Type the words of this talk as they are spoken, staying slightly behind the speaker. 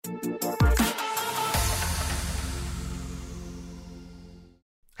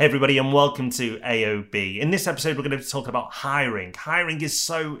Hey everybody and welcome to AOB. In this episode we're going to talk about hiring. Hiring is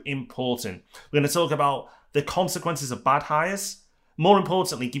so important. We're going to talk about the consequences of bad hires. More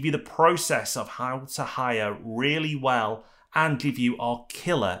importantly, give you the process of how to hire really well and give you our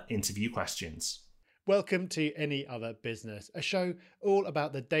killer interview questions. Welcome to Any Other Business, a show all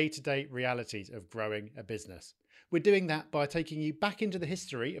about the day-to-day realities of growing a business. We're doing that by taking you back into the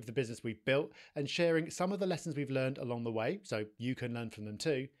history of the business we've built and sharing some of the lessons we've learned along the way, so you can learn from them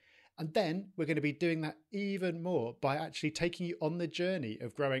too. And then we're going to be doing that even more by actually taking you on the journey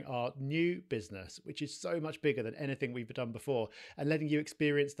of growing our new business, which is so much bigger than anything we've done before, and letting you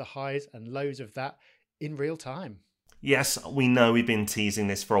experience the highs and lows of that in real time. Yes, we know we've been teasing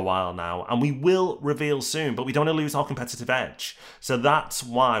this for a while now, and we will reveal soon, but we don't want to lose our competitive edge. So that's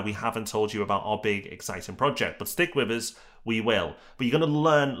why we haven't told you about our big, exciting project. But stick with us, we will. But you're going to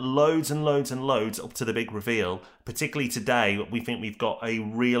learn loads and loads and loads up to the big reveal. Particularly today, we think we've got a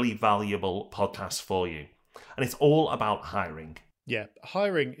really valuable podcast for you. And it's all about hiring. Yeah,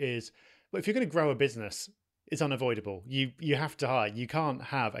 hiring is, well, if you're going to grow a business, it's unavoidable. You have to hire. You can't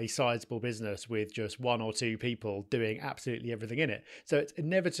have a sizable business with just one or two people doing absolutely everything in it. So it's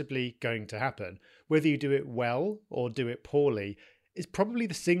inevitably going to happen. Whether you do it well or do it poorly is probably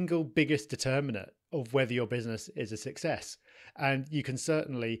the single biggest determinant of whether your business is a success. And you can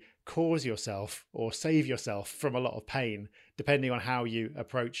certainly cause yourself or save yourself from a lot of pain depending on how you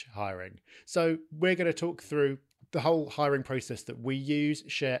approach hiring. So we're going to talk through the whole hiring process that we use,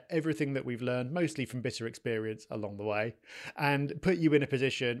 share everything that we've learned, mostly from bitter experience along the way, and put you in a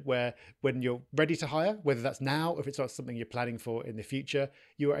position where when you're ready to hire, whether that's now, if it's not something you're planning for in the future,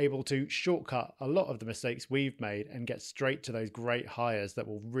 you are able to shortcut a lot of the mistakes we've made and get straight to those great hires that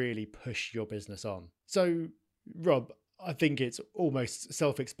will really push your business on. So, Rob, I think it's almost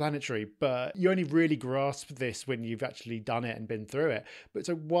self-explanatory, but you only really grasp this when you've actually done it and been through it. But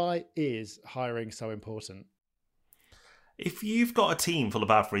so why is hiring so important? If you've got a team full of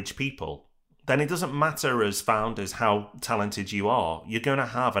average people, then it doesn't matter as founders how talented you are, you're going to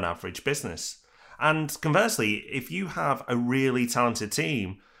have an average business. And conversely, if you have a really talented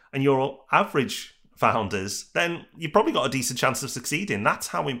team and you're average founders, then you've probably got a decent chance of succeeding. That's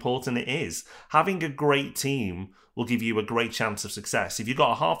how important it is. Having a great team will give you a great chance of success. If you've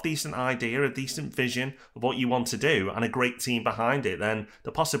got a half-decent idea, a decent vision of what you want to do, and a great team behind it, then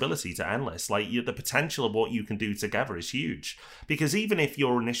the possibilities are endless. The potential of what you can do together is huge. Because even if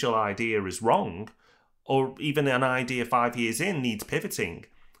your initial idea is wrong, or even an idea 5 years in needs pivoting,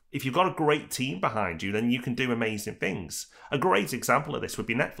 if you've got a great team behind you, then you can do amazing things. A great example of this would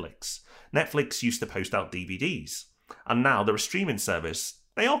be Netflix. Netflix used to post out DVDs, and now they're a streaming service.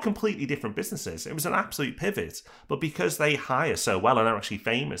 They are completely different businesses. It was an absolute pivot, but because they hire so well and are actually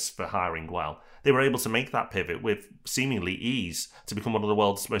famous for hiring well, they were able to make that pivot with seemingly ease to become one of the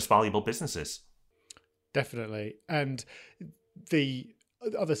world's most valuable businesses. Definitely. And the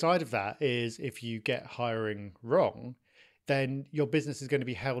other side of that is if you get hiring wrong, then your business is going to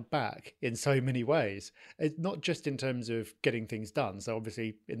be held back in so many ways. It's not just in terms of getting things done. So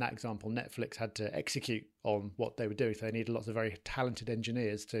obviously, in that example, Netflix had to execute on what they were doing. So they needed lots of very talented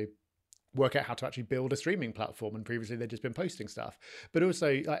engineers to work out how to actually build a streaming platform. And previously, they'd just been posting stuff. But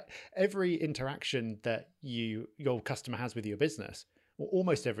also, like every interaction that your customer has with your business, or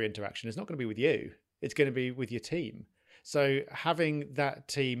almost every interaction, is not going to be with you. It's going to be with your team. So having that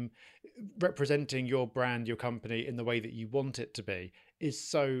team representing your brand, your company in the way that you want it to be is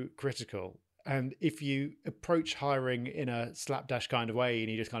so critical. And if you approach hiring in a slapdash kind of way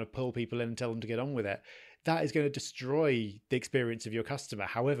and you just kind of pull people in and tell them to get on with it, that is going to destroy the experience of your customer,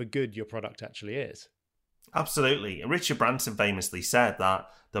 however good your product actually is. Absolutely. Richard Branson famously said that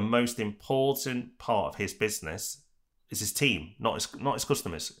the most important part of his business is his team, not his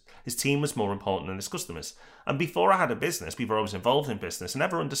customers. His team was more important than his customers. And before I had a business, before I was involved in business, I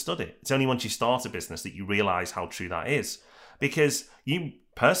never understood it. It's only once you start a business that you realise how true that is. Because you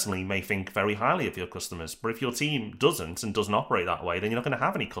personally may think very highly of your customers, but if your team doesn't and doesn't operate that way, then you're not going to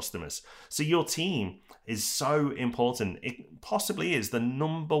have any customers. So your team is so important. It possibly is the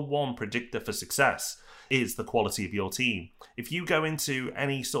number one predictor for success is the quality of your team. If you go into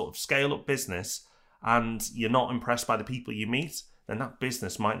any sort of scale-up business and you're not impressed by the people you meet, then that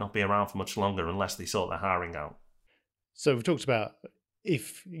business might not be around for much longer unless they sort their hiring out. So we've talked about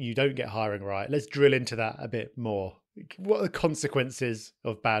if you don't get hiring right. Let's drill into that a bit more. What are the consequences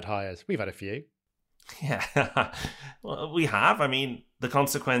of bad hires? We've had a few. Yeah, well, we have. I mean, the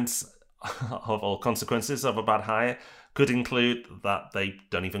consequences of a bad hire could include that they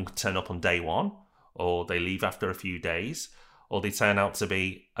don't even turn up on day one, or they leave after a few days, or they turn out to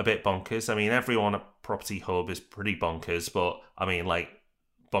be a bit bonkers. I mean, everyone at Property Hub is pretty bonkers, but I mean, like,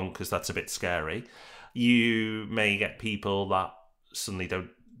 bonkers, that's a bit scary. You may get people that suddenly don't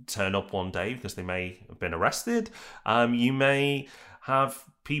turn up one day because they may have been arrested. You may have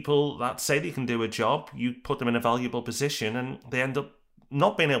people that say they can do a job, you put them in a valuable position, and they end up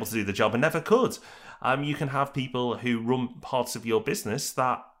not being able to do the job and never could. You can have people who run parts of your business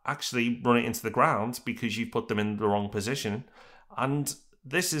that actually run it into the ground because you've put them in the wrong position. And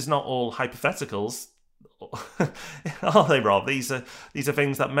this is not all hypotheticals, are they, Rob? These are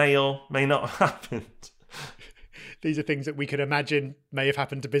things that may or may not have happened. These are things that we could imagine may have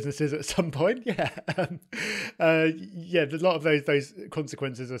happened to businesses at some point. Yeah, a lot of those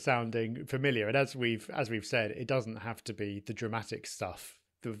consequences are sounding familiar. And as we've said, it doesn't have to be the dramatic stuff.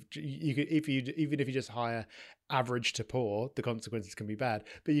 Even if you just hire average to poor, the consequences can be bad.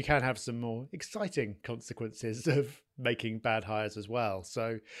 But you can have some more exciting consequences of making bad hires as well.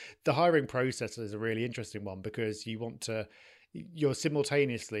 So the hiring process is a really interesting one because you're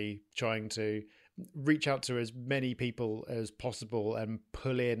simultaneously trying to reach out to as many people as possible and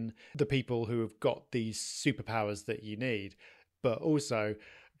pull in the people who have got these superpowers that you need, but also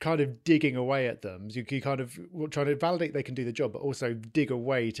kind of digging away at them. You kind of trying to validate they can do the job, but also dig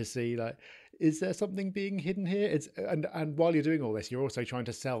away to see, like, is there something being hidden here? And while you're doing all this, you're also trying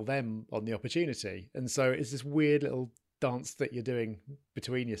to sell them on the opportunity. And so it's this weird little dance that you're doing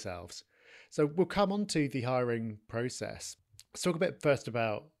between yourselves. So we'll come on to the hiring process. Let's talk a bit first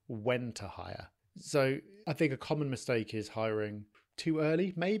about when to hire. So I think a common mistake is hiring too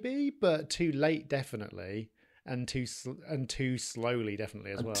early, maybe, but too late, definitely, and too slowly,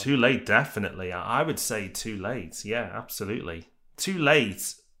 definitely as well. Too late, definitely. I would say too late. Yeah, absolutely. Too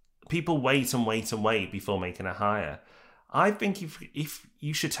late. People wait and wait and wait before making a hire. I think if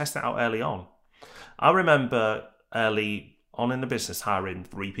you should test it out early on. I remember early on in the business hiring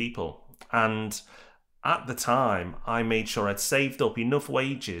 3 people, and at the time, I made sure I'd saved up enough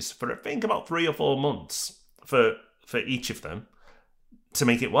wages for, I think, about 3 or 4 months for each of them to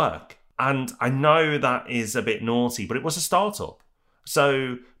make it work. And I know that is a bit naughty, but it was a startup.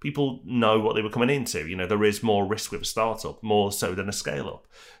 So people know what they were coming into. You know, there is more risk with a startup, more so than a scale-up.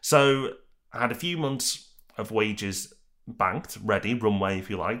 So I had a few months of wages banked, ready, runway, if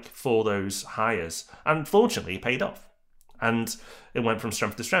you like, for those hires. And fortunately, it paid off. And it went from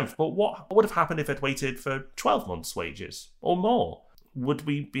strength to strength. But what would have happened if I'd waited for 12 months' wages or more? Would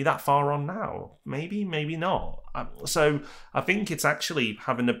we be that far on now? Maybe, maybe not. So I think it's actually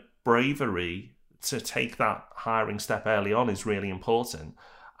having the bravery to take that hiring step early on is really important.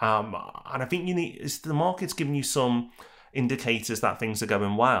 And I think the market's giving you some indicators that things are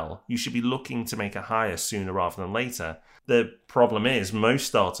going well. You should be looking to make a hire sooner rather than later. The problem is most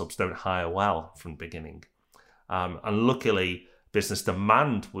startups don't hire well from the beginning. And luckily, business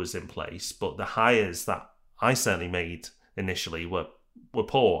demand was in place, but the hires that I certainly made initially were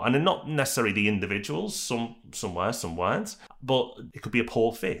poor. And they're not necessarily the individuals, some were, some weren't, but it could be a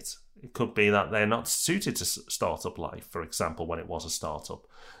poor fit. It could be that they're not suited to startup life, for example, when it was a startup.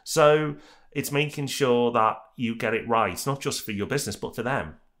 So it's making sure that you get it right, not just for your business, but for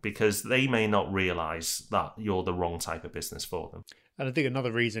them, because they may not realise that you're the wrong type of business for them. And I think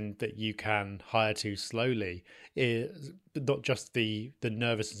another reason that you can hire too slowly is not just the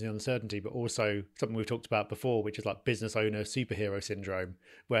nervousness and uncertainty, but also something we've talked about before, which is like business owner superhero syndrome,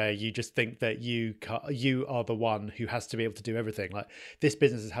 where you just think that you are the one who has to be able to do everything. Like, this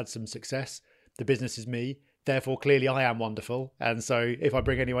business has had some success. The business is me. Therefore, clearly I am wonderful. And so if I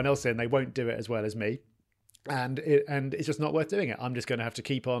bring anyone else in, they won't do it as well as me. And it's just not worth doing it. I'm just going to have to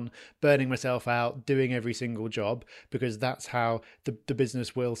keep on burning myself out, doing every single job, because that's how the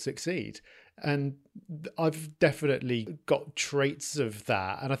business will succeed. And I've definitely got traits of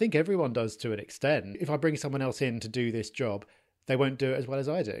that. And I think everyone does to an extent. If I bring someone else in to do this job, they won't do it as well as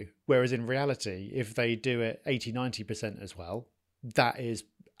I do. Whereas in reality, if they do it 80-90% as well, that is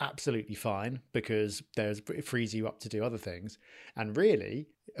absolutely fine, because it frees you up to do other things. And really,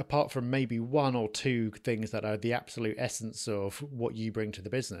 apart from maybe 1 or 2 things that are the absolute essence of what you bring to the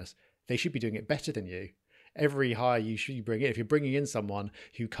business, they should be doing it better than you. Every hire you should bring in, if you're bringing in someone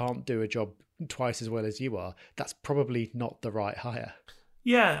who can't do a job twice as well as you are, that's probably not the right hire.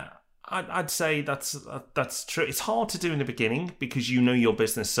 Yeah, I'd say that's true. It's hard to do in the beginning because you know your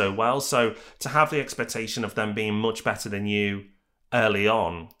business so well. So to have the expectation of them being much better than you early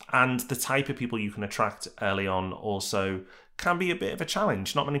on, and the type of people you can attract early on also can be a bit of a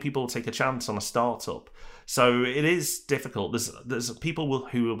challenge. Not many people take a chance on a startup, so it is difficult. There's people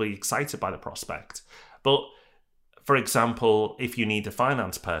who will be excited by the prospect, but for example, if you need a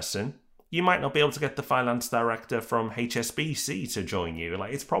finance person, you might not be able to get the finance director from HSBC to join you.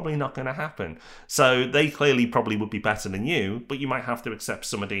 Like, it's probably not going to happen. So they clearly probably would be better than you, but you might have to accept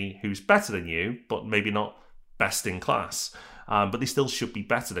somebody who's better than you, but maybe not best in class. But they still should be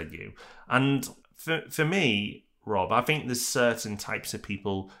better than you. And for me, Rob, I think there's certain types of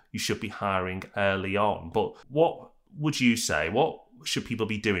people you should be hiring early on. But what would you say? What should people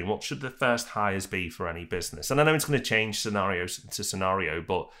be doing? What should the first hires be for any business? And I know it's going to change scenario to scenario,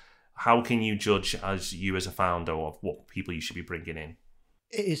 but how can you judge as a founder of what people you should be bringing in?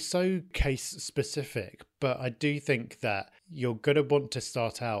 It is so case specific, but I do think that you're going to want to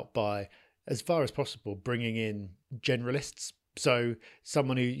start out by, as far as possible, bringing in generalists. So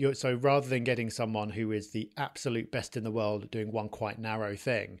so rather than getting someone who is the absolute best in the world at doing one quite narrow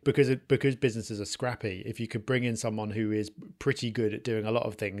thing, because businesses are scrappy, if you could bring in someone who is pretty good at doing a lot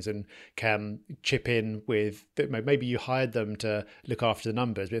of things and can chip in with, maybe you hired them to look after the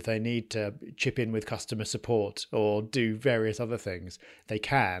numbers, but if they need to chip in with customer support or do various other things, they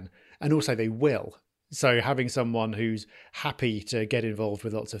can, and also they will. So having someone who's happy to get involved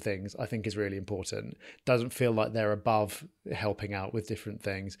with lots of things, I think, is really important. Doesn't feel like they're above helping out with different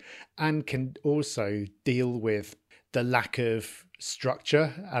things, and can also deal with the lack of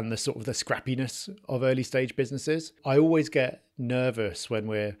structure and the sort of the scrappiness of early stage businesses. I always get nervous when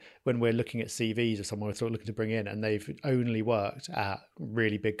we're looking at CVs of someone we're looking to bring in and they've only worked at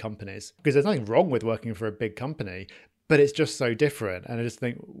really big companies, because there's nothing wrong with working for a big company, but it's just so different. And I just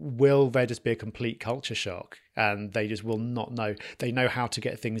think, will there just be a complete culture shock and they just will not know? They know how to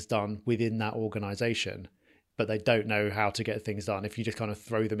get things done within that organization, but they don't know how to get things done if you just kind of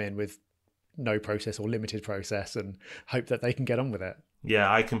throw them in with no process or limited process and hope that they can get on with it. Yeah,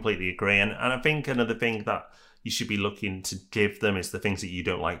 I completely agree. And I think another thing that you should be looking to give them is the things that you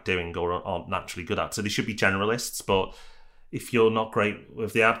don't like doing or aren't naturally good at. So they should be generalists, but if you're not great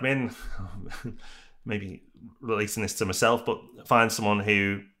with the admin, maybe releasing this to myself, but find someone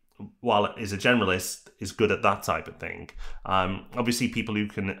who, while is a generalist, is good at that type of thing. Obviously, people who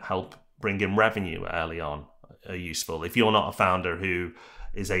can help bring in revenue early on are useful. If you're not a founder who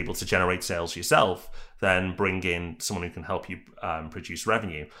is able to generate sales yourself, then bring in someone who can help you produce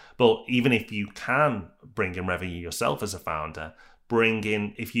revenue. But even if you can bring in revenue yourself as a founder, bring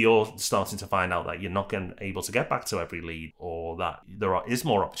in, if you're starting to find out that you're not able to get back to every lead, or that is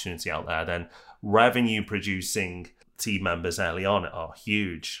more opportunity out there, then revenue producing team members early on are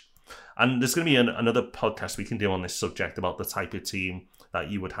huge. And there's going to be another podcast we can do on this subject about the type of team that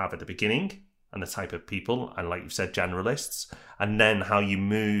you would have at the beginning and the type of people, and like you said, generalists, and then how you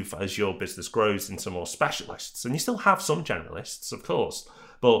move as your business grows into more specialists. And you still have some generalists, of course,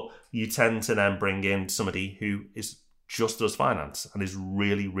 but you tend to then bring in somebody who just does finance and is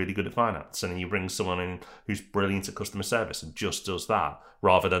really, really good at finance. And then you bring someone in who's brilliant at customer service and just does that,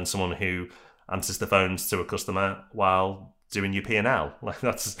 rather than someone who answers the phones to a customer while doing your P&L. Like,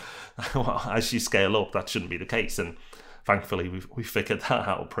 that's, as you scale up, that shouldn't be the case. And thankfully, we figured that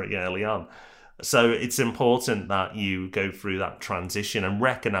out pretty early on. So it's important that you go through that transition and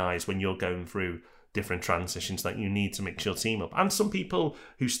recognize when you're going through different transitions that you need to mix your team up. And some people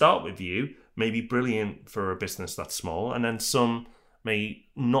who start with you may be brilliant for a business that's small, and then some may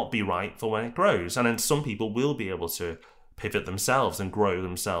not be right for when it grows. And then some people will be able to pivot themselves and grow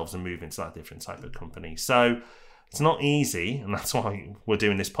themselves and move into that different type of company. So it's not easy, and that's why we're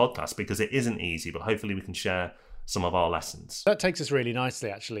doing this podcast, because it isn't easy, but hopefully we can share some of our lessons. That takes us really nicely,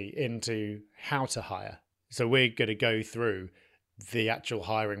 actually, into how to hire. So we're going to go through the actual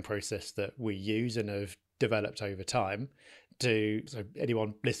hiring process that we use and have developed over time, so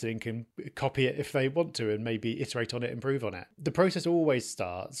anyone listening can copy it if they want to and maybe iterate on it, improve on it. The process always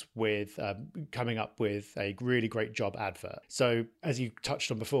starts with coming up with a really great job advert. So as you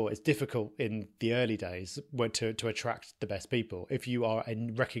touched on before, it's difficult in the early days to attract the best people. If you are a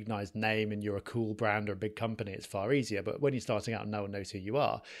recognized name and you're a cool brand or a big company, it's far easier. But when you're starting out and no one knows who you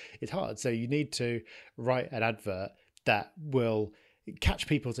are, it's hard. So you need to write an advert that will catch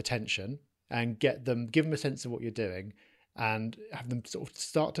people's attention and give them a sense of what you're doing, and have them sort of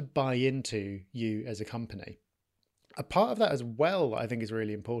start to buy into you as a company. A part of that as well, I think, is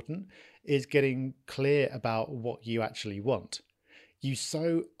really important, is getting clear about what you actually want. You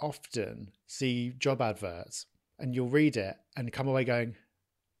so often see job adverts and you'll read it and come away going,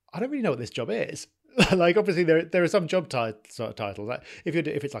 I don't really know what this job is. Like, obviously there are some job titles, like if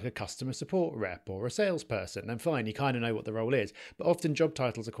it's like a customer support rep or a salesperson, then fine, you kind of know what the role is. But often job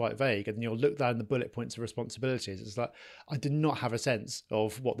titles are quite vague, and you'll look down the bullet points of responsibilities. It's like, I do not have a sense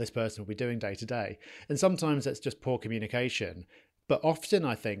of what this person will be doing day to day. And sometimes that's just poor communication. But often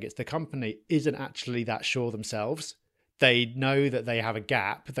I think it's the company isn't actually that sure themselves They know that they have a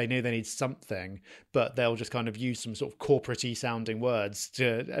gap. They know they need something, but they'll just kind of use some sort of corporate-y sounding words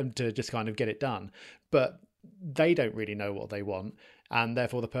to just kind of get it done. But they don't really know what they want, and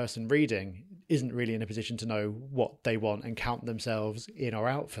therefore the person reading isn't really in a position to know what they want and count themselves in or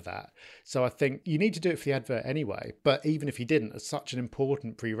out for that. So I think you need to do it for the advert anyway. But even if you didn't, such an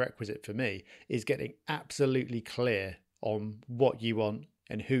important prerequisite for me is getting absolutely clear on what you want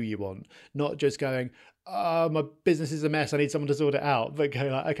and who you want, not just going, oh, my business is a mess, I need someone to sort it out, but go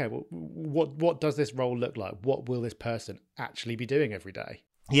like, okay, well, what does this role look like? What will this person actually be doing every day?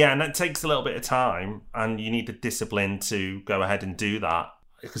 Yeah, and that takes a little bit of time, and you need the discipline to go ahead and do that,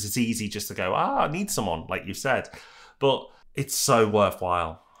 because it's easy just to go, I need someone, like you said. But it's so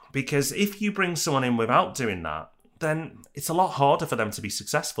worthwhile, because if you bring someone in without doing that, then it's a lot harder for them to be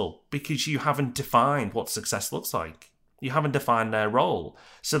successful, because you haven't defined what success looks like. You haven't defined their role.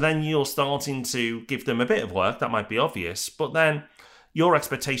 So then you're starting to give them a bit of work that might be obvious, but then your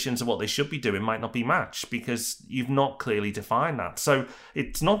expectations of what they should be doing might not be matched because you've not clearly defined that. So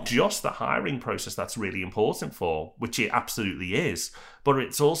it's not just the hiring process that's really important for, which it absolutely is, but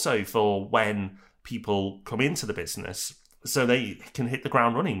it's also for when people come into the business so they can hit the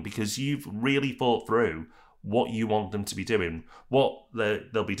ground running, because you've really thought through what you want them to be doing, what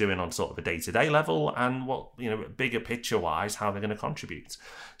they'll be doing on sort of a day-to-day level, and what, bigger picture-wise, how they're going to contribute.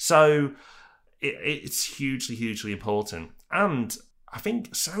 So it's hugely, hugely important. And I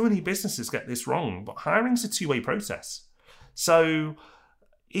think so many businesses get this wrong, but hiring's a two-way process. So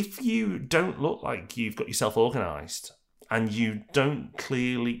if you don't look like you've got yourself organised and you can't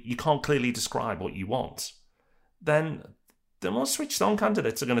clearly describe what you want, then the more switched on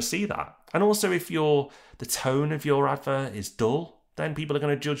candidates are going to see that. And also, if the tone of your advert is dull, then people are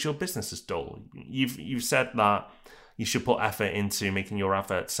going to judge your business as dull. You've said that you should put effort into making your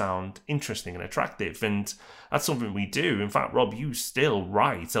advert sound interesting and attractive, and that's something we do. In fact, Rob, you still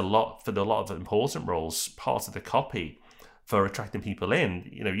write a lot for a lot of important roles, part of the copy for attracting people in.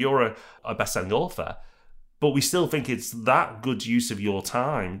 You're a best-selling author, but we still think it's that good use of your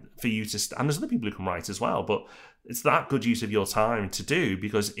time for you to, and there's other people who can write as well, but it's that good use of your time to do,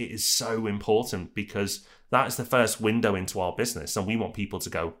 because it is so important, because that is the first window into our business, and we want people to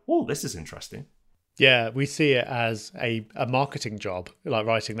go, oh, this is interesting. Yeah, we see it as a marketing job, like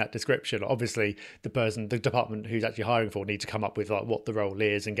writing that description. Obviously, the department who's actually hiring for need to come up with like what the role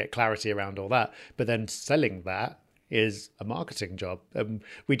is and get clarity around all that. But then selling that is a marketing job.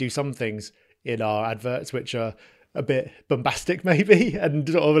 We do some things in our adverts which are a bit bombastic maybe, and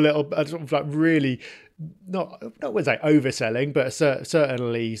sort of a little sort of like really not would say overselling, but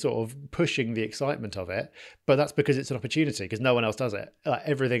certainly sort of pushing the excitement of it. But that's because it's an opportunity, because no one else does it. Like,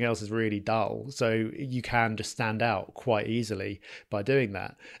 everything else is really dull, so you can just stand out quite easily by doing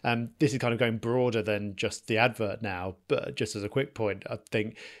that. This is kind of going broader than just the advert now, but just as a quick point, I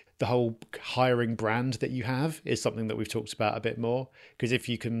think the whole hiring brand that you have is something that we've talked about a bit more, because if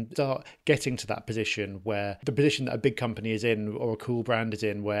you can start getting to that position where the position that a big company is in or a cool brand is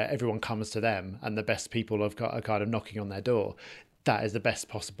in, where everyone comes to them and the best people are kind of knocking on their door, that is the best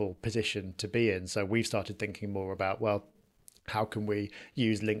possible position to be in. So we've started thinking more about, well, how can we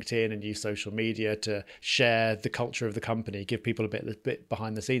use LinkedIn and use social media to share the culture of the company, give people a bit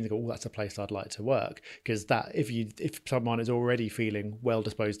behind the scenes and go, oh, that's a place I'd like to work. Because that if someone is already feeling well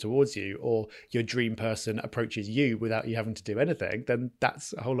disposed towards you, or your dream person approaches you without you having to do anything, then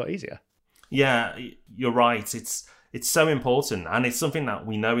that's a whole lot easier. Yeah, you're right. It's so important, and it's something that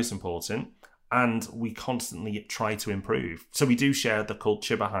we know is important, and we constantly try to improve. So we do share the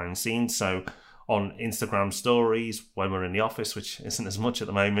culture behind the scenes. So on Instagram stories when we're in the office, which isn't as much at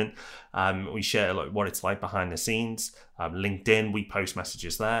the moment, we share like what it's like behind the scenes. LinkedIn, we post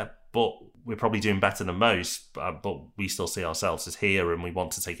messages there, but we're probably doing better than most, but we still see ourselves as here, and we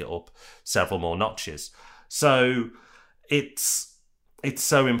want to take it up several more notches. So it's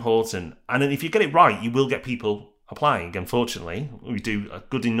so important. And then if you get it right, you will get people applying. Unfortunately, we do a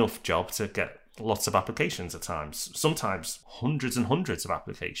good enough job to get lots of applications at times, sometimes hundreds and hundreds of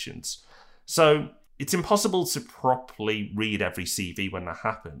applications. So it's impossible to properly read every CV when that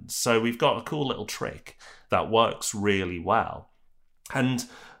happens. So we've got a cool little trick that works really well. And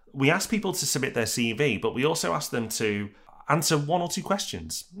we ask people to submit their CV, but we also ask them to answer one or two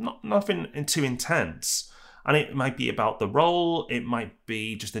questions, nothing too intense. And it might be about the role, it might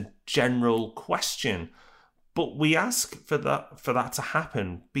be just a general question. But we ask for that to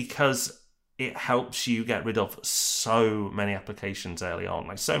happen because it helps you get rid of so many applications early on,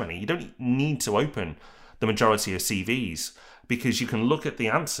 like so many. You don't need to open the majority of CVs, because you can look at the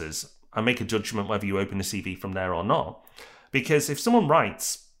answers and make a judgment whether you open a CV from there or not. Because if someone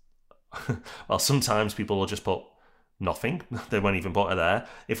writes, well, sometimes people will just put Nothing. They won't even put it there.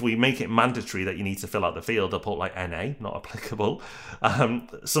 If we make it mandatory that you need to fill out the field, they'll put like NA, not applicable.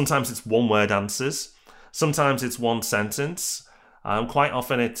 Sometimes it's one-word answers. Sometimes it's one sentence. Quite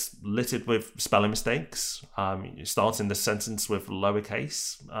often it's littered with spelling mistakes. You start in the sentence with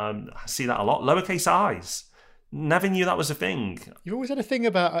lowercase. I see that a lot. Lowercase i's. Never knew that was a thing. You've always had a thing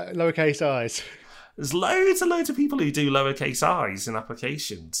about lowercase i's. There's loads and loads of people who do lowercase i's in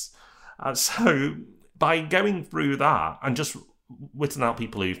applications. So by going through that and just whittling out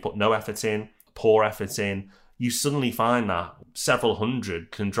people who've put no effort in, poor effort in, you suddenly find that several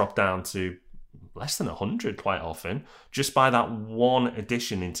hundred can drop down to less than 100 quite often, just by that one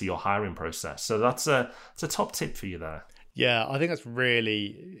addition into your hiring process. So that's a top tip for you there. Yeah, I think that's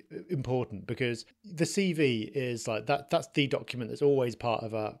really important because the CV is like that's the document that's always part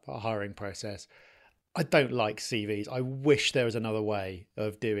of a hiring process. I don't like CVs. I wish there was another way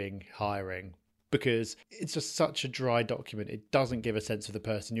of doing hiring because it's just such a dry document. It doesn't give a sense of the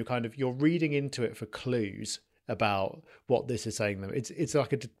person. You're reading into it for clues about what this is saying to them. It's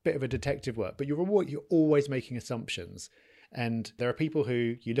like a bit of a detective work, but you're always making assumptions. And there are people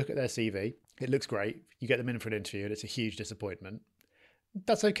who you look at their CV, it looks great, you get them in for an interview and it's a huge disappointment.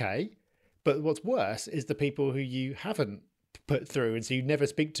 That's okay. But what's worse is the people who you haven't put through and so you never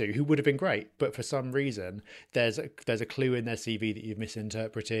speak to, who would have been great, but for some reason there's a clue in their CV that you've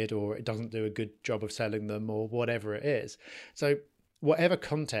misinterpreted, or it doesn't do a good job of selling them, or whatever it is. So whatever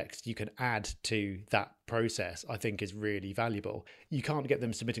context you can add to that process, I think is really valuable. You can't get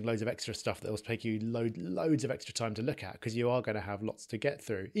them submitting loads of extra stuff that will take you loads of extra time to look at, because you are going to have lots to get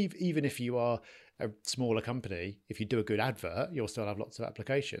through. Even if you are a smaller company, if you do a good advert, you'll still have lots of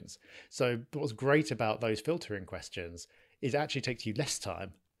applications. So what's great about those filtering questions is it actually takes you less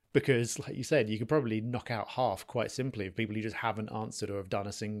time, because like you said, you could probably knock out half quite simply of people who just haven't answered or have done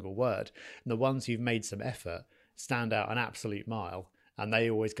a single word. And the ones who've made some effort stand out an absolute mile, and they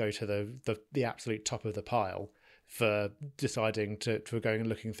always go to the absolute top of the pile for deciding to going and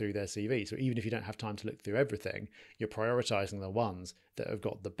looking through their CV. So even if you don't have time to look through everything, you're prioritizing the ones that have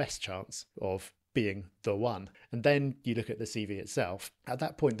got the best chance of being the one. And then you look at the CV itself. At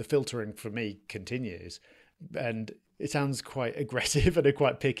that point, the filtering for me continues. And it sounds quite aggressive and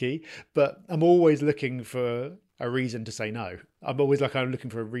quite picky, but I'm always looking for a reason to say no. I'm looking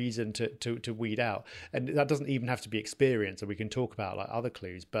for a reason to weed out. And that doesn't even have to be experience, and we can talk about like other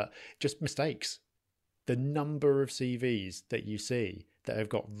clues, but just mistakes. The number of CVs that you see that have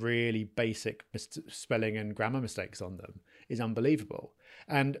got really basic spelling and grammar mistakes on them is unbelievable.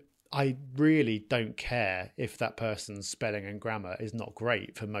 And I really don't care if that person's spelling and grammar is not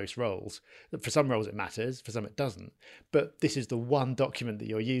great for most roles. For some roles it matters, for some it doesn't. But this is the one document that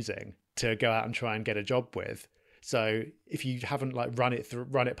you're using to go out and try and get a job with. So if you haven't like run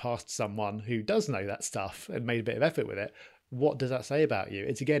it past someone who does know that stuff and made a bit of effort with it, what does that say about you?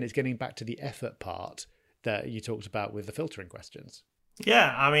 It's getting back to the effort part that you talked about with the filtering questions.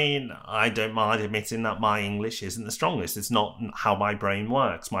 Yeah, I mean, I don't mind admitting that my English isn't the strongest. It's not how my brain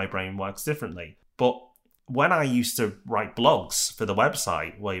works. My brain works differently. But when I used to write blogs for the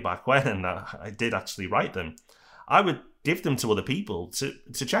website way back when, and I did actually write them, I would give them to other people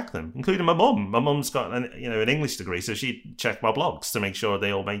to check them, including my mum. My mum's got an English degree, so she'd check my blogs to make sure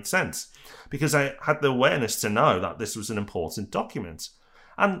they all made sense, because I had the awareness to know that this was an important document.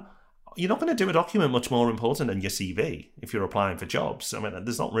 And you're not going to do a document much more important than your CV if you're applying for jobs. I mean,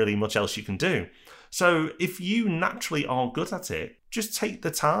 there's not really much else you can do. So if you naturally are good at it, just take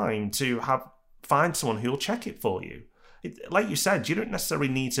the time to find someone who'll check it for you. Like you said, you don't necessarily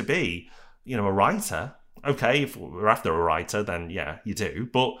need to be, a writer. Okay, if we're after a writer, then yeah, you do.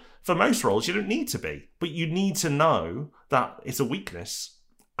 But for most roles, you don't need to be. But you need to know that it's a weakness,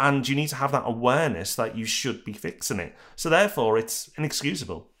 and you need to have that awareness that you should be fixing it. So therefore, it's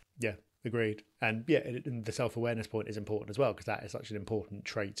inexcusable. Yeah, agreed. And yeah, and the self-awareness point is important as well, because that is such an important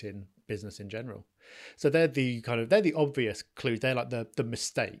trait in business in general. So they're the obvious clues. They're like the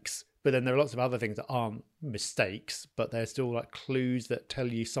mistakes. But then there are lots of other things that aren't mistakes, but they're still like clues that tell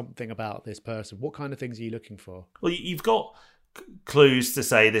you something about this person. What kind of things are you looking for? Well, you've got clues to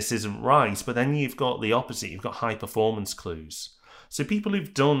say this isn't right, but then you've got the opposite. You've got high performance clues. So people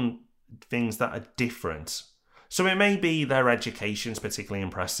who've done things that are different. So it may be their education's particularly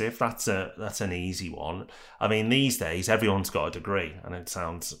impressive. That's an easy one. I mean, these days, everyone's got a degree. And it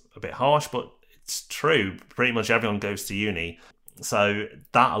sounds a bit harsh, but it's true. Pretty much everyone goes to uni. So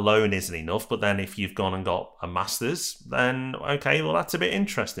that alone isn't enough. But then if you've gone and got a master's, then okay, well, that's a bit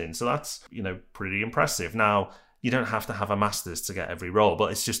interesting. So that's, pretty impressive. Now, you don't have to have a master's to get every role,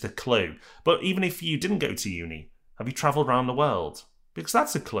 but it's just a clue. But even if you didn't go to uni, have you travelled around the world? Because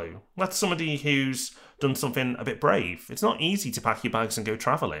that's a clue. That's somebody who's done something a bit brave. It's not easy to pack your bags and go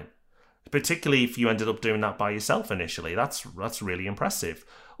travelling, particularly if you ended up doing that by yourself initially. That's really impressive.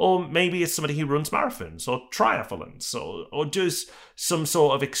 Or maybe it's somebody who runs marathons or triathlons or does some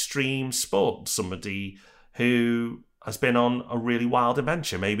sort of extreme sport. Somebody who has been on a really wild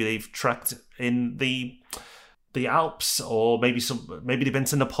adventure. Maybe they've trekked in the Alps, or maybe they've been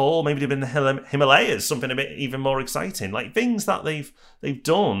to Nepal, maybe they've been to the Himalayas, something a bit even more exciting. Like things that they've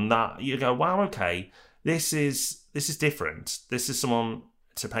done that you go, wow, okay, this is different. This is someone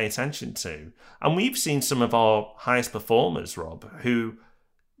to pay attention to. And we've seen some of our highest performers, Rob, who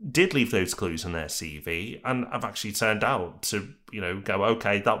did leave those clues in their CV and have actually turned out to, go,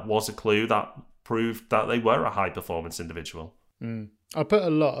 okay, that was a clue that proved that they were a high performance individual. I put a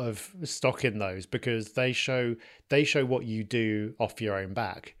lot of stock in those because they show what you do off your own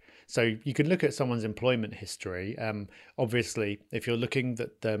back. So you can look at someone's employment history. Obviously, if you're looking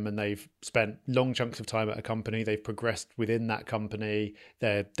at them and they've spent long chunks of time at a company, they've progressed within that company,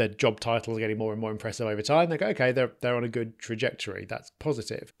 their job titles are getting more and more impressive over time. They go, okay, they're on a good trajectory. That's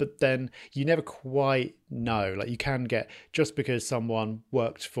positive. But then you never quite know. Like you can get, just because someone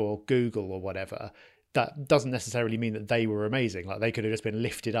worked for Google or whatever, that doesn't necessarily mean that they were amazing. Like they could have just been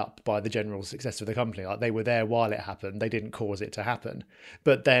lifted up by the general success of the company. Like they were there while it happened. They didn't cause it to happen.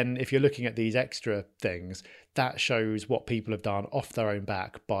 But then if you're looking at these extra things, that shows what people have done off their own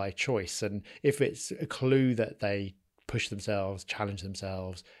back by choice. And if it's a clue that they push themselves, challenge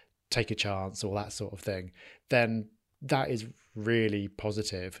themselves, take a chance, all that sort of thing, then that is really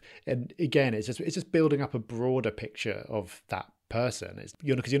positive. And again, it's just building up a broader picture of that person.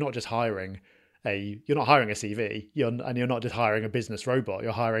 Because you're not just hiring you're not hiring a CV, you're not just hiring a business robot,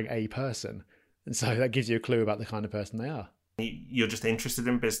 you're hiring a person. And so that gives you a clue about the kind of person they are. You're just interested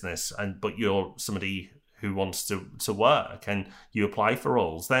in business, but you're somebody who wants to work and you apply for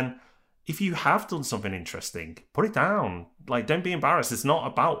roles. Then if you have done something interesting, put it down. Like, don't be embarrassed. It's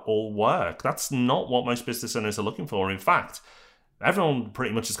not about all work. That's not what most business owners are looking for. In fact, everyone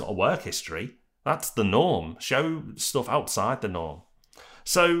pretty much has got a work history. That's the norm. Show stuff outside the norm.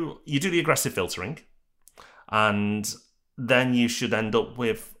 So you do the aggressive filtering, and then you should end up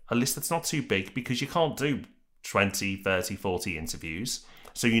with a list that's not too big, because you can't do 20, 30, 40 interviews.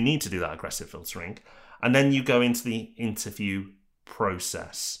 So you need to do that aggressive filtering. And then you go into the interview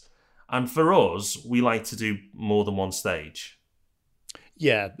process. And for us, we like to do more than one stage.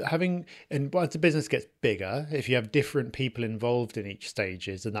 Yeah, and once the business gets bigger, if you have different people involved in each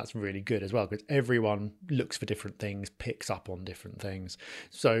stages, then that's really good as well, because everyone looks for different things, picks up on different things.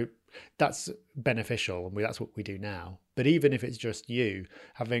 So that's beneficial, and that's what we do now. But even if it's just you,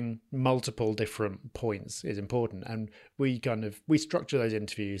 having multiple different points is important. And we structure those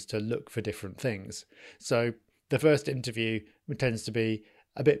interviews to look for different things. So the first interview tends to be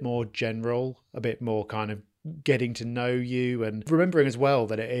a bit more general, a bit more kind of getting to know you, and remembering as well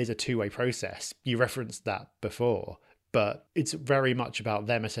that it is a two-way process. You referenced that before, but it's very much about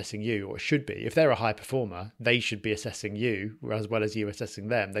them assessing you, or it should be. If they're a high performer, they should be assessing you as well as you assessing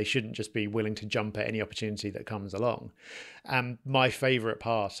them. They shouldn't just be willing to jump at any opportunity that comes along. And my favorite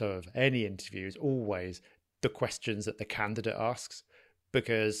part of any interview is always the questions that the candidate asks,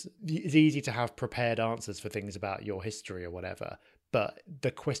 because it's easy to have prepared answers for things about your history or whatever. But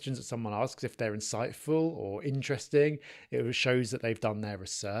the questions that someone asks, if they're insightful or interesting, it shows that they've done their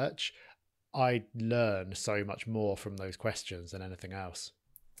research. I learn so much more from those questions than anything else.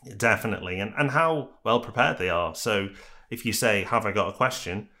 Definitely. And how well prepared they are. So if you say, have I got a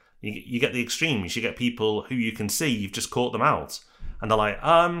question? You get the extremes. You get people who you can see, you've just caught them out. And they're like,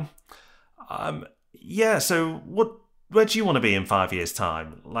 yeah, so where do you want to be in 5 years'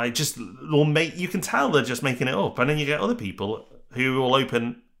 time? Like, you can tell they're just making it up. And then you get other people who will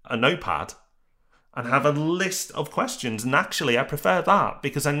open a notepad and have a list of questions. And actually, I prefer that,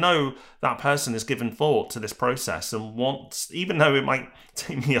 because I know that person has given thought to this process and wants, even though it might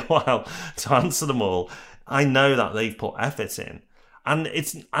take me a while to answer them all, I know that they've put effort in. And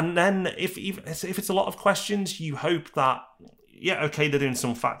then if it's a lot of questions, you hope that, yeah, okay, they're doing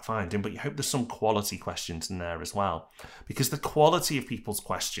some fact finding, but you hope there's some quality questions in there as well, because the quality of people's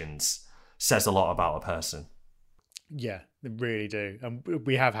questions says a lot about a person. Yeah, they really do. And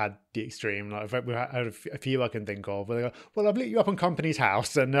we have had the extreme. Like we've had a few I can think of where they go, well, I've looked you up on Companies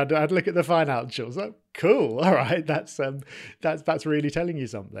House, and I'd look at the financials. Like, cool, all right, that's really telling you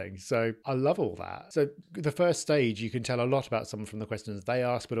something. So I love all that. So the first stage, you can tell a lot about someone from the questions they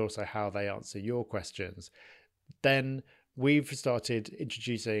ask, but also how they answer your questions. Then we've started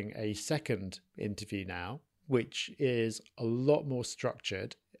introducing a second interview now, which is a lot more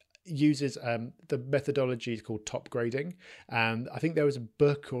structured. uses the methodology is called top grading, and I think there was a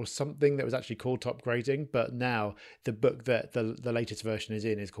book or something that was actually called top grading, but now the book that the latest version is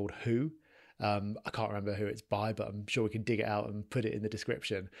in is called Who. I can't remember who it's by, but I'm sure we can dig it out and put it in the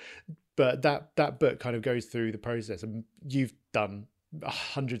description. But that book kind of goes through the process, and you've done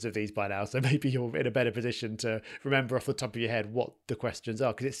hundreds of these by now, so maybe you're in a better position to remember off the top of your head what the questions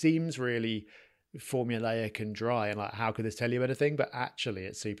are, because it seems really formulaic and dry and like, how could this tell you anything? But actually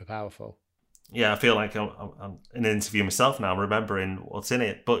it's super powerful. Yeah, I feel like I'm in an interview myself now, remembering what's in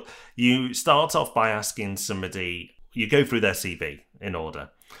it. But you start off by asking somebody, you go through their CV in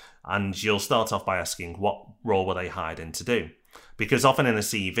order, and you'll start off by asking what role were they hired in to do? Because often in a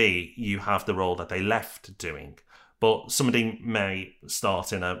CV, you have the role that they left doing, but somebody may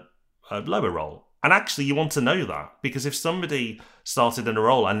start in a lower role. And actually, you want to know that, because if somebody started in a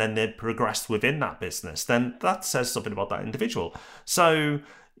role and then they progressed within that business, then that says something about that individual. So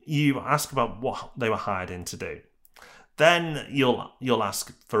you ask about what they were hired in to do. Then you'll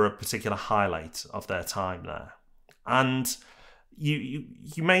ask for a particular highlight of their time there. And you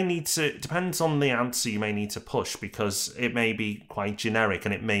may need to, it depends on the answer, you may need to push, because it may be quite generic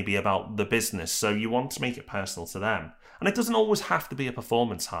and it may be about the business. So you want to make it personal to them. And it doesn't always have to be a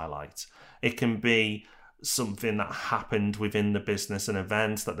performance highlight. It can be something that happened within the business, an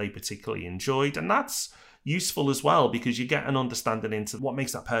event that they particularly enjoyed. And that's useful as well, because you get an understanding into what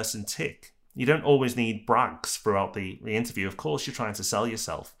makes that person tick. You don't always need brags throughout the interview. Of course, you're trying to sell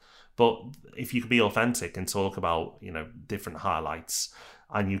yourself. But if you can be authentic and talk about, different highlights,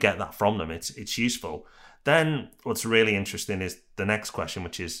 and you get that from them, it's useful. Then what's really interesting is the next question,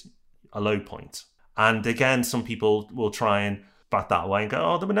 which is a low point. And again, some people will try and back that away and go,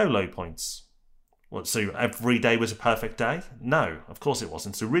 oh, there were no low points. Well, so every day was a perfect day? No, of course it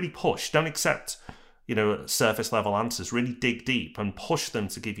wasn't. So really push. Don't accept, surface level answers. Really dig deep and push them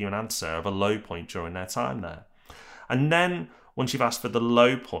to give you an answer of a low point during their time there. And then once you've asked for the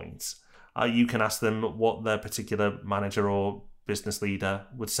low point, you can ask them what their particular manager or business leader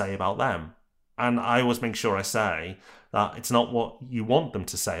would say about them. And I always make sure I say that it's not what you want them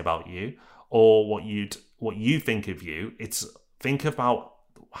to say about you or what you think of you. It's think about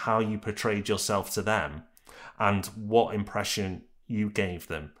how you portrayed yourself to them and what impression you gave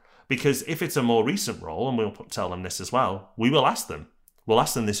them. Because if it's a more recent role, and we'll tell them this as well, we will ask them. We'll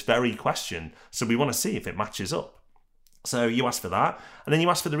ask them this very question. So we want to see if it matches up. So you ask for that, and then you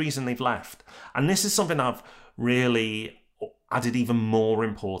ask for the reason they've left. And this is something I've really added even more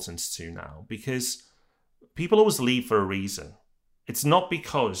importance to now, because people always leave for a reason. It's not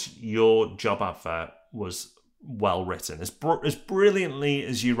because your job advert was well written, as brilliantly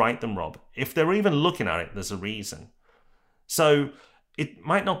as you write them, Rob. If they're even looking at it, there's a reason. So it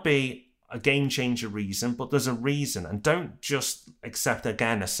might not be a game changer reason, but there's a reason. And don't just accept,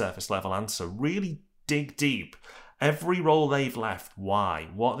 again, a surface level answer. Really dig deep. Every role they've left, why?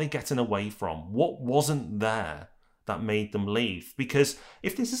 What are they getting away from? What wasn't there that made them leave? Because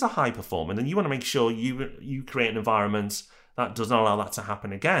if this is a high performer, then you want to make sure you create an environment that does not allow that to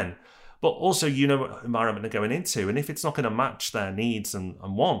happen again. But also, what environment they're going into. And if it's not going to match their needs and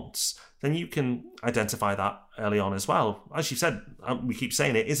wants, then you can identify that early on as well. As you said, we keep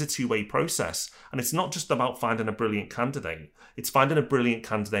saying it is a two-way process. And it's not just about finding a brilliant candidate. It's finding a brilliant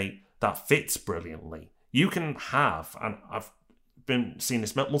candidate that fits brilliantly. You can have, and I've been seeing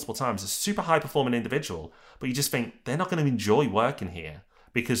this multiple times, a super high-performing individual, but you just think they're not going to enjoy working here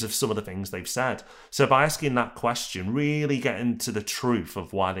because of some of the things they've said. So by asking that question, really getting to the truth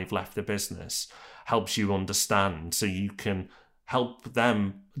of why they've left the business helps you understand, so you can help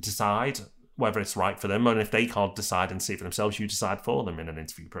them decide whether it's right for them. And if they can't decide and see for themselves, you decide for them in an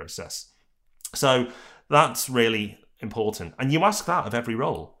interview process. So that's really important. And you ask that of every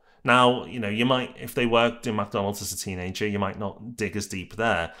role. Now, you might, if they worked in McDonald's as a teenager, you might not dig as deep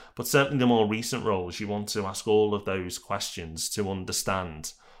there. But certainly the more recent roles, you want to ask all of those questions to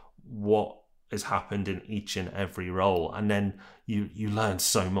understand what has happened in each and every role. And then you learn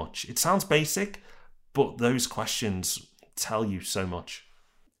so much. It sounds basic, but those questions tell you so much.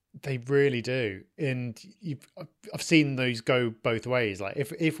 They really do. And I've seen those go both ways. Like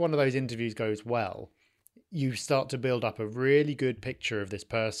if one of those interviews goes well, you start to build up a really good picture of this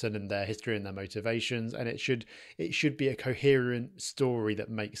person and their history and their motivations, and it should be a coherent story that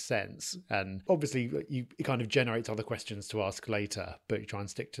makes sense. And obviously it kind of generates other questions to ask later, but you try and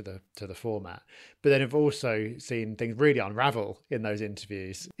stick to the format. But then I've also seen things really unravel in those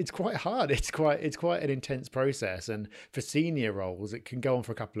interviews. It's quite hard. It's quite an intense process, and for senior roles it can go on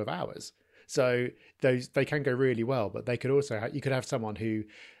for a couple of hours. So they can go really well, but they could also you could have someone who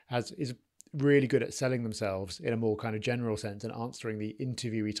is really good at selling themselves in a more kind of general sense and answering the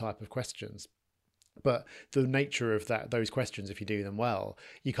interviewee type of questions. But the nature of those questions, if you do them well,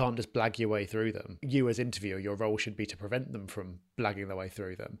 you can't just blag your way through them. You as interviewer, your role should be to prevent them from blagging their way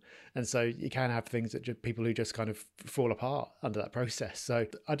through them. And so you can have things that people who just kind of fall apart under that process. So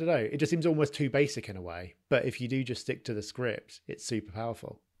I don't know, it just seems almost too basic in a way. But if you do just stick to the script, it's super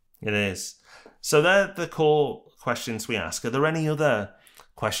powerful. It is. So they're the core questions we ask. Are there any other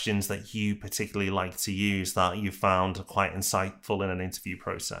questions that you particularly like to use that you found quite insightful in an interview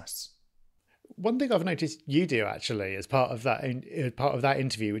process? One thing I've noticed you do actually as part of that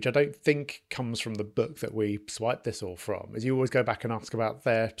interview, which I don't think comes from the book that we swiped this all from, is you always go back and ask about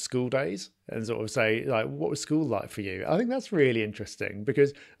their school days and sort of say, like, what was school like for you? I think that's really interesting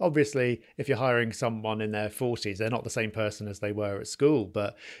because obviously if you're hiring someone in their 40s, they're not the same person as they were at school,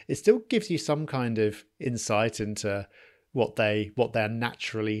 but it still gives you some kind of insight into what they're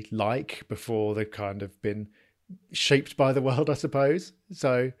naturally like before they've kind of been shaped by the world, I suppose.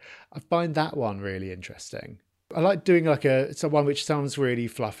 So I find that one really interesting. I like doing like one which sounds really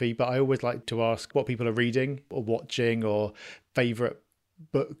fluffy, but I always like to ask what people are reading or watching or favorite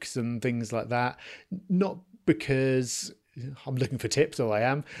books and things like that. Not because I'm looking for tips, or I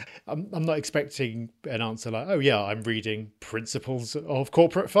am. I'm not expecting an answer like, oh yeah, I'm reading Principles of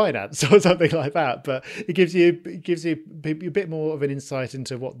Corporate Finance or something like that. But it gives you a bit more of an insight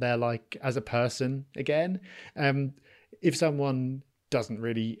into what they're like as a person again. If someone doesn't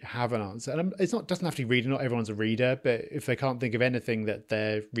really have an answer, and doesn't have to be reading, not everyone's a reader, but if they can't think of anything that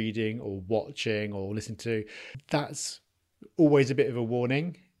they're reading or watching or listening to, that's always a bit of a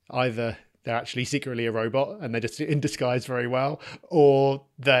warning. Either they're actually secretly a robot and they're just in disguise very well, or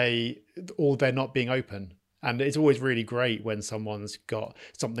they're not being open. And it's always really great when someone's got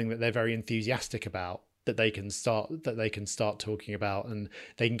something that they're very enthusiastic about that they can start talking about, and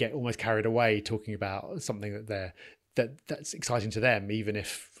they can get almost carried away talking about something that's exciting to them, even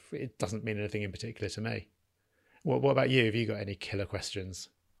if it doesn't mean anything in particular to me. What about you? Have you got any killer questions?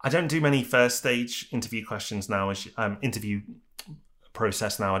 I don't do many first stage interview questions now, interview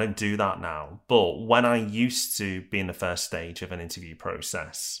process now. I don't do that now. But when I used to be in the first stage of an interview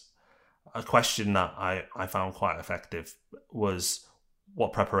process, a question that I found quite effective was,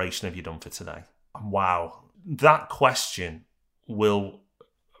 what preparation have you done for today? Wow. That question will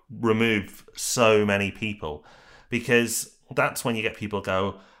remove so many people, because that's when you get people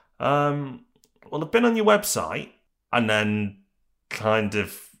go, well, I've been on your website, and then kind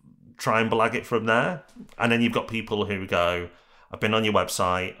of try and blag it from there. And then you've got people who go, I've been on your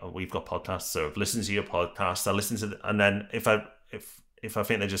website, we've got podcasts, so I've listened to your podcast, I listen to and then if I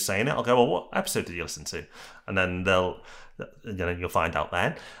think they're just saying it, I'll go, well, what episode did you listen to? And then you'll find out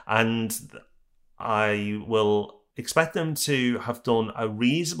then. And I will expect them to have done a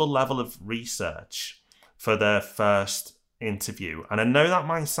reasonable level of research for their first interview. And I know that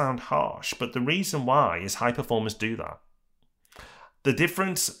might sound harsh, but the reason why is high performers do that. The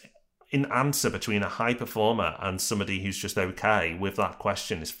difference in answer between a high performer and somebody who's just okay with that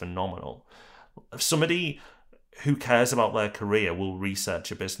question is phenomenal. Somebody who cares about their career will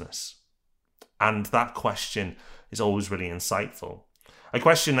research a business. And that question is always really insightful. A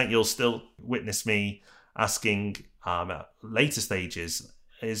question that you'll still witness me asking at later stages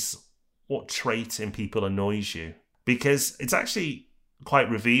is, what trait in people annoys you? Because it's actually quite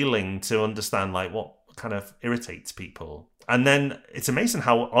revealing to understand like what kind of irritates people. And then it's amazing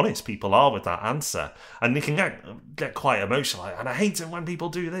how honest people are with that answer. And you can get quite emotional. Like, and I hate it when people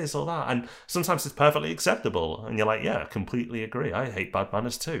do this or that. And sometimes it's perfectly acceptable. And you're like, yeah, I completely agree. I hate bad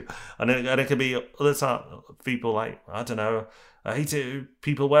manners too. And it can be other times, people like, I don't know, I hate it when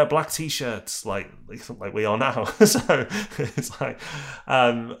people wear black t-shirts like we are now. So it's like,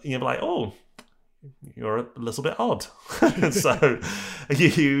 you're like, oh, you're a little bit odd. So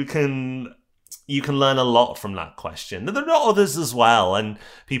you can learn a lot from that question. There are others as well, and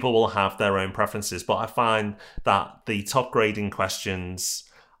people will have their own preferences, but I find that the top grading questions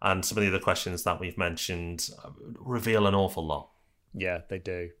and some of the other questions that we've mentioned reveal an awful lot. Yeah, they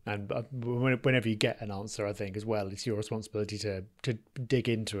do. And whenever you get an answer, I think as well, it's your responsibility to dig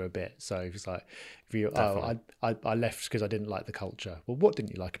into a bit. So it's like, if you, I left because I didn't like the culture. Well, what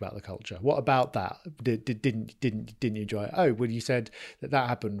didn't you like about the culture? What about that didn't you enjoy? Oh, well, you said that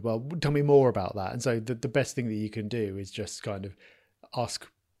happened. Well, tell me more about that. And so the best thing that you can do is just kind of ask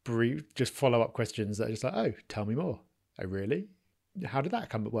just follow up questions that are just like, oh, tell me more. Oh, really? How did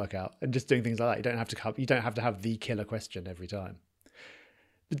that work out? And just doing things like that. You don't have to have the killer question every time.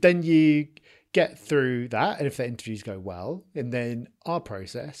 But then you get through that, and if the interviews go well, and then our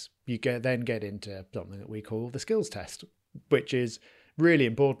process, you then get into something that we call the skills test, which is really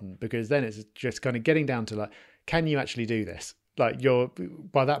important, because then it's just kind of getting down to like, can you actually do this? Like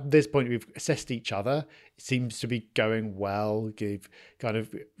this point, we've assessed each other. It seems to be going well.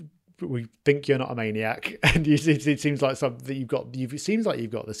 We think you're not a maniac, and it seems like something that it seems like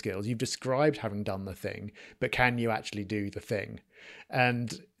you've got the skills. You've described having done the thing, but can you actually do the thing?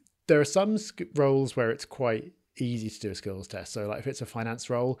 And there are some roles where it's quite easy to do a skills test. So like if it's a finance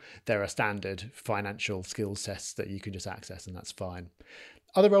role, there are standard financial skills tests that you can just access, and that's fine.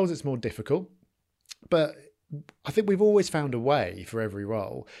 Other roles, it's more difficult, but I think we've always found a way for every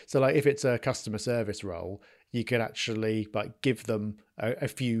role. So like if it's a customer service role, you can actually like give them a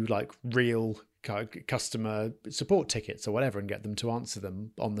few like real customer support tickets or whatever and get them to answer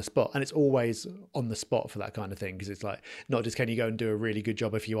them on the spot. And it's always on the spot for that kind of thing, because it's like, not just can you go and do a really good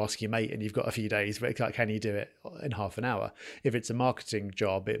job if you ask your mate and you've got a few days, but it's like, can you do it in half an hour? If it's a marketing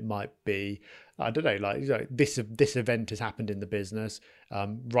job, it might be, I don't know, like this event has happened in the business,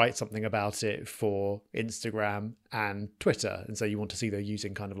 write something about it for Instagram and Twitter, and so you want to see they're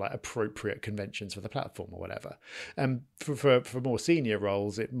using kind of like appropriate conventions for the platform or whatever. For more senior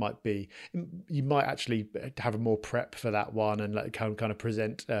roles, it might be, you might actually have a more prep for that one and like kind of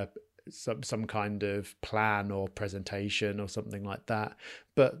present some kind of plan or presentation or something like that.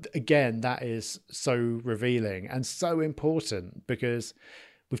 But again, that is so revealing and so important, because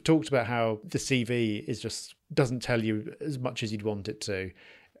we've talked about how the CV is just doesn't tell you as much as you'd want it to.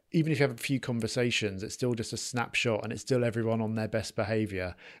 Even if you have a few conversations, it's still just a snapshot and it's still everyone on their best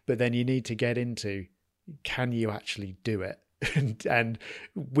behavior. But then you need to get into, can you actually do it? and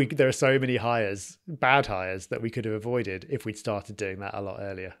there are so many bad hires that we could have avoided if we'd started doing that a lot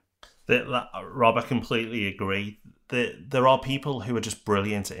earlier. Rob, I completely agree. There are people who are just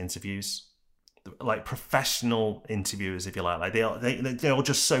brilliant at interviews, like professional interviewers, if you like they're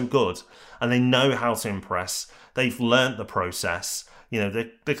just so good, and they know how to impress. They've learnt the process.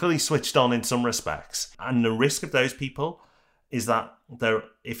 They're clearly switched on in some respects. And the risk of those people is that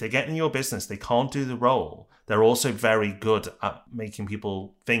if they get in your business, they can't do the role. They're also very good at making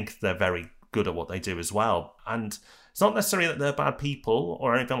people think they're very good at what they do as well. And it's not necessarily that they're bad people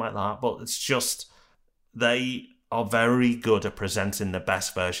or anything like that, but it's just they are very good at presenting the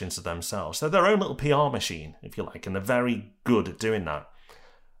best versions of themselves. They're their own little PR machine, if you like, and they're very good at doing that.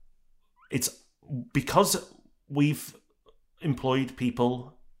 It's because we've employed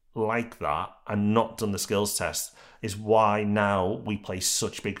people like that and not done the skills test is why now we place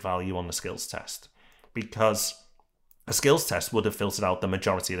such big value on the skills test, because a skills test would have filtered out the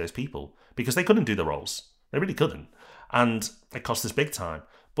majority of those people because they couldn't do the roles. They really couldn't. And it cost us big time.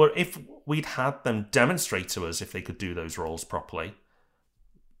 But if we'd had them demonstrate to us if they could do those roles properly,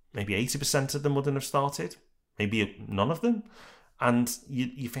 maybe 80% of them wouldn't have started, maybe none of them. And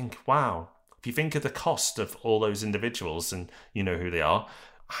you think, wow, if you think of the cost of all those individuals, and you know who they are,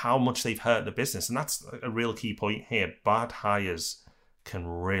 how much they've hurt the business. And that's a real key point here. Bad hires can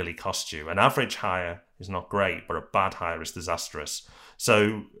really cost you. An average hire is not great, but a bad hire is disastrous.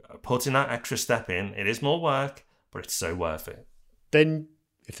 So putting that extra step in, it is more work, but it's so worth it. Then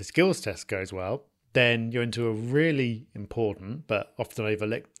if the skills test goes well, then you're into a really important but often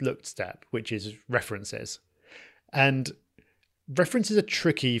overlooked step, which is references. And references are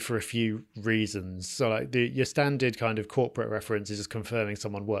tricky for a few reasons. So like your standard kind of corporate reference is just confirming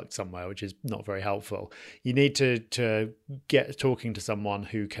someone worked somewhere, which is not very helpful. You need to get talking to someone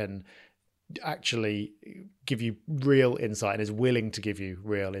who can actually give you real insight and is willing to give you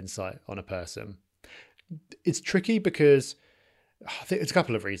real insight on a person. It's tricky because I think it's a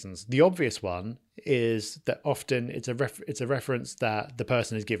couple of reasons. The obvious one is that often it's a reference that the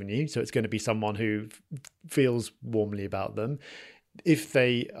person has given you, so it's going to be someone who feels warmly about them. If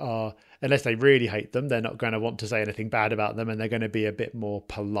they are, unless they really hate them, they're not going to want to say anything bad about them, and they're going to be a bit more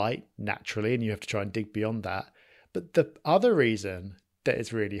polite naturally, and you have to try and dig beyond that. But the other reason that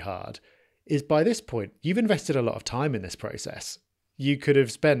it's really hard is, by this point, you've invested a lot of time in this process. You could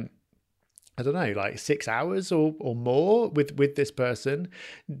have spent, I don't know, like 6 hours or more with this person.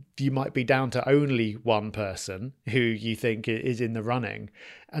 You might be down to only one person who you think is in the running.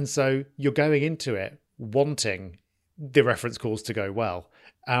 And so you're going into it wanting the reference calls to go well.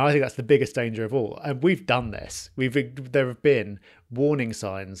 And I think that's the biggest danger of all. And we've done this. There have been warning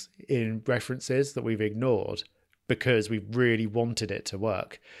signs in references that we've ignored because we really wanted it to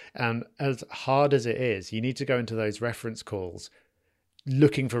work. And as hard as it is, you need to go into those reference calls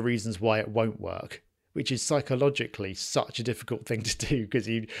looking for reasons why it won't work, which is psychologically such a difficult thing to do, because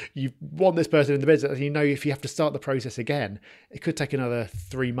you want this person in the business, and you know if you have to start the process again, it could take another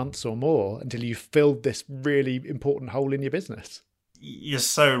 3 months or more until you've filled this really important hole in your business. You're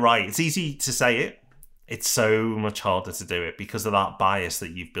so right. It's easy to say it. it's so much harder to do it because of that bias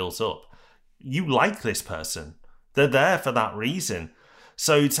that you've built up. You like this person. They're there for that reason.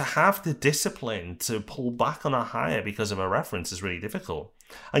 So to have the discipline to pull back on a hire because of a reference is really difficult.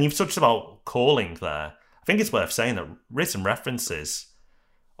 And you've touched about calling there. I think it's worth saying that written references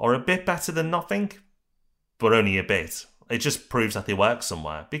are a bit better than nothing, but only a bit. It just proves that they work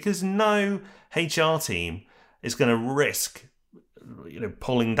somewhere, because no HR team is going to risk,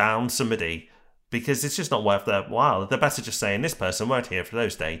 pulling down somebody, because it's just not worth their while. They're better just saying this person worked here for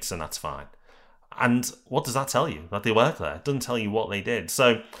those dates and that's fine. And what does that tell you? That they work there. It doesn't tell you what they did.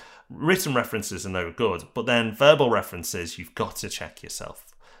 So written references are no good, but then verbal references, you've got to check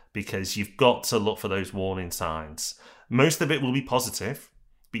yourself, because you've got to look for those warning signs. Most of it will be positive,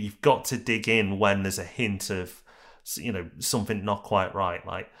 but you've got to dig in when there's a hint of, something not quite right.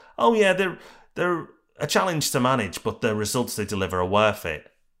 Like, oh yeah, they're a challenge to manage, but the results they deliver are worth it.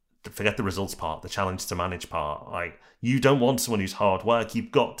 Forget the results part, the challenge to manage part. Like, you don't want someone who's hard work.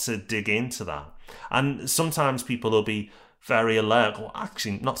 You've got to dig into that. And sometimes people will be very alert. Well,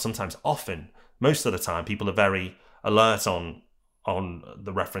 actually, not sometimes, often. Most of the time, people are very alert on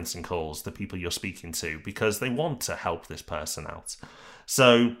the referencing calls, the people you're speaking to, because they want to help this person out.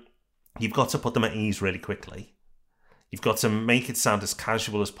 So you've got to put them at ease really quickly. You've got to make it sound as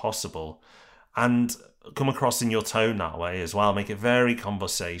casual as possible and come across in your tone that way as well. Make it very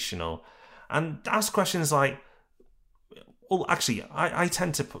conversational and ask questions like, well, actually, I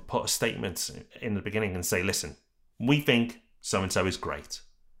tend to put a statement in the beginning and say, listen, we think so-and-so is great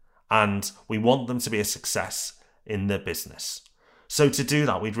and we want them to be a success in their business. So to do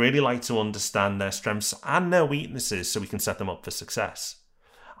that, we'd really like to understand their strengths and their weaknesses so we can set them up for success.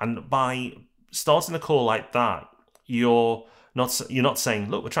 And by starting a call like that, you're not saying,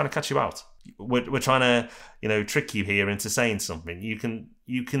 look, we're trying to catch you out. We're trying to, trick you here into saying something. You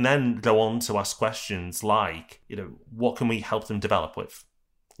can then go on to ask questions like, what can we help them develop with?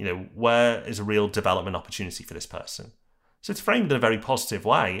 Where is a real development opportunity for this person? So it's framed in a very positive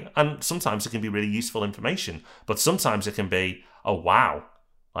way. And sometimes it can be really useful information, but sometimes it can be, oh, wow,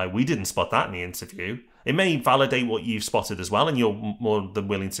 like we didn't spot that in the interview. It may validate what you've spotted as well, and you're more than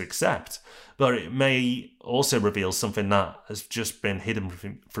willing to accept. But it may also reveal something that has just been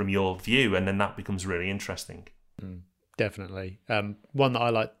hidden from your view, and then that becomes really interesting. Definitely. One that I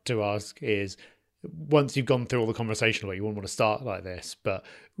like to ask is, once you've gone through all the conversation, you wouldn't want to start like this, but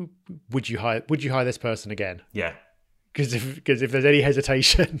would you hire this person again? Yeah. Because if there's any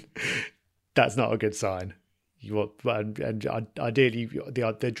hesitation, that's not a good sign. And ideally,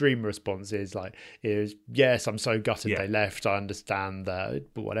 the dream response is yes, I'm so gutted they left. I understand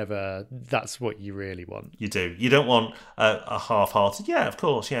that, but whatever. That's what you really want. You do. You don't want a half-hearted. Yeah, of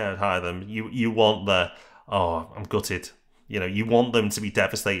course. Yeah, I'd hire them. You want I'm gutted. You want them to be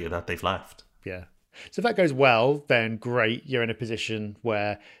devastated that they've left. Yeah. So if that goes well, then great. You're in a position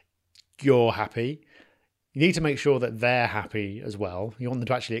where you're happy. You need to make sure that they're happy as well. You want them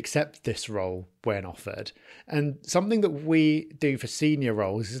to actually accept this role when offered. And something that we do for senior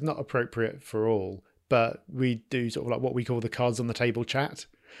roles is not appropriate for all, but we do sort of like what we call the cards on the table chat,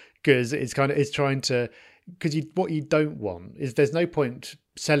 because what you don't want is, there's no point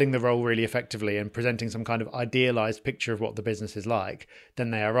selling the role really effectively and presenting some kind of idealized picture of what the business is like. Then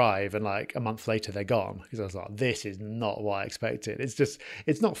they arrive and like a month later they're gone, because I was like, this is not what I expected.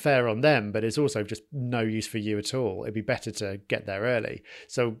 It's not fair on them, but it's also just no use for you at all. It'd be better to get there early.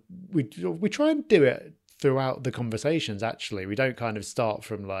 So we try and do it throughout the conversations. Actually, we don't kind of start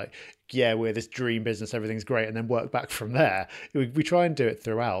from like, yeah, we're this dream business, everything's great, and then work back from there. We try and do it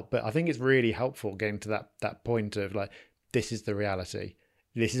throughout, but I think it's really helpful getting to that point of like, this is the reality.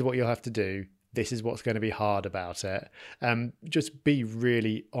 This is what you'll have to do. This is what's going to be hard about it. Just be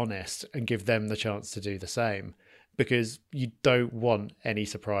really honest and give them the chance to do the same, because you don't want any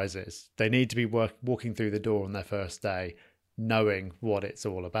surprises. They need to be walking through the door on their first day knowing what it's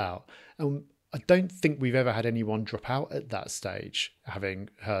all about. And I don't think we've ever had anyone drop out at that stage, having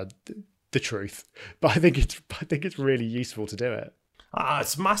heard the truth. But I think it's really useful to do it.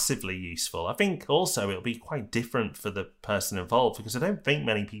 It's massively useful. I think also it'll be quite different for the person involved, because I don't think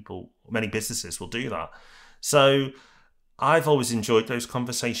many businesses will do that. So I've always enjoyed those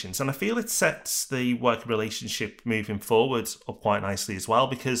conversations, and I feel it sets the working relationship moving forward up quite nicely as well,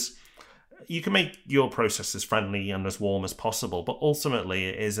 because you can make your process as friendly and as warm as possible, but ultimately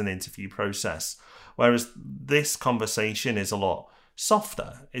it is an interview process, whereas this conversation is a lot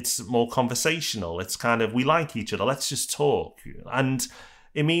softer. It's more conversational. It's kind of, we like each other, let's just talk. And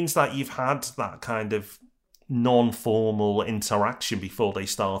it means that you've had that kind of non-formal interaction before they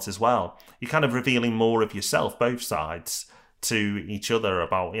start as well. You're kind of revealing more of yourself, both sides, to each other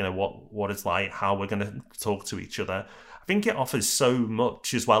about, what it's like, how we're going to talk to each other. I think it offers so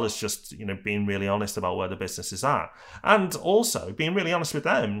much, as well as just, being really honest about where the business is at. And also being really honest with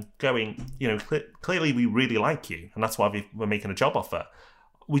them, going, clearly we really like you, and that's why we're making a job offer.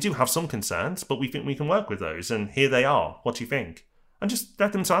 We do have some concerns, but we think we can work with those, and here they are. What do you think? And just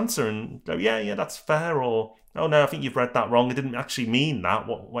let them to answer and go, yeah, that's fair, or, oh no, I think you've read that wrong. I didn't actually mean that,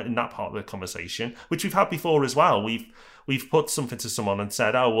 what in that part of the conversation, which we've had before as well. We've put something to someone and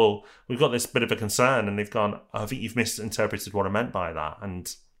said, oh, well, we've got this bit of a concern, and they've gone, oh, I think you've misinterpreted what I meant by that.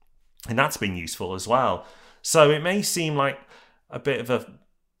 And that's been useful as well. So it may seem like a bit of a,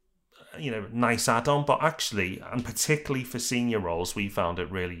 nice add-on, but actually, and particularly for senior roles, we found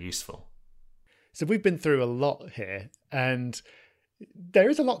it really useful. So we've been through a lot here, and there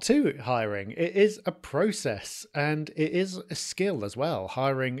is a lot to hiring. It is a process, and it is a skill as well.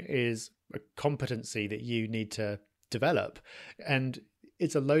 Hiring is a competency that you need to develop, and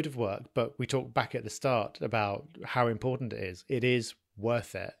it's a load of work. But we talked back at the start about how important it is. It is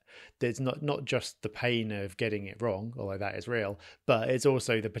worth it. There's not just the pain of getting it wrong, although that is real, but it's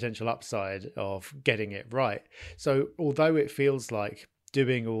also the potential upside of getting it right. So although it feels like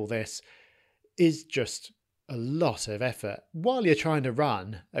doing all this is just a lot of effort while you're trying to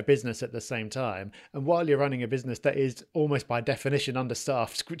run a business at the same time, and while you're running a business that is almost by definition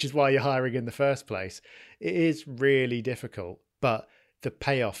understaffed, which is why you're hiring in the first place, it is really difficult, but the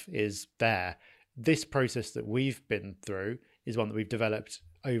payoff is there. This process that we've been through is one that we've developed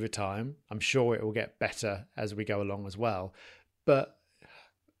over time. I'm sure it will get better as we go along as well. But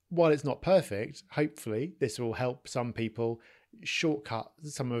while it's not perfect, hopefully this will help some people shortcut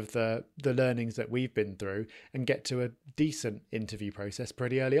some of the learnings that we've been through and get to a decent interview process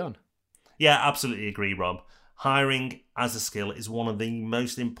pretty early on. Yeah, absolutely agree, Rob. Hiring as a skill is one of the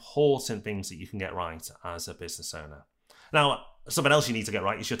most important things that you can get right as a business owner. Now, something else you need to get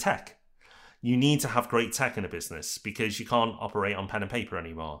right is your tech. You need to have great tech in a business because you can't operate on pen and paper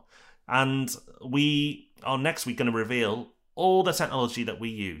anymore. And we are next week going to reveal all the technology that we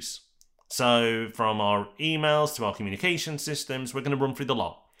use. So from our emails to our communication systems, we're going to run through the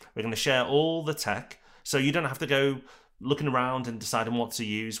lot. We're going to share all the tech, so you don't have to go looking around and deciding what to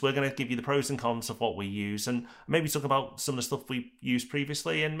use. We're going to give you the pros and cons of what we use, and maybe talk about some of the stuff we used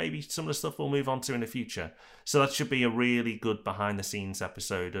previously, and maybe some of the stuff we'll move on to in the future. So that should be a really good behind the scenes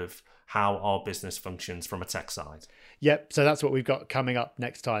episode of how our business functions from a tech side. Yep, so that's what we've got coming up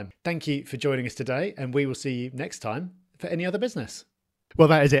next time. Thank you for joining us today, and we will see you next time for Any Other Business. Well,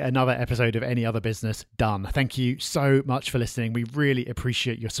 that is it. Another episode of Any Other Business done. Thank you so much for listening. We really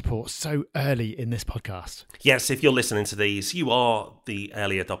appreciate your support so early in this podcast. Yes, if you're listening to these, you are the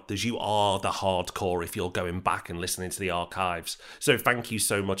early adopters. You are the hardcore if you're going back and listening to the archives. So thank you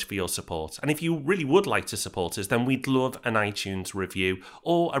so much for your support. And if you really would like to support us, then we'd love an iTunes review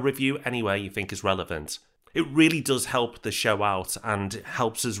or a review anywhere you think is relevant. It really does help the show out and it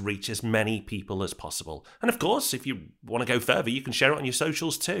helps us reach as many people as possible. And of course, if you want to go further, you can share it on your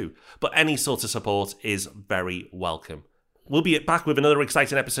socials too. But any sort of support is very welcome. We'll be back with another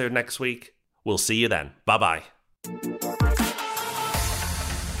exciting episode next week. We'll see you then. Bye-bye.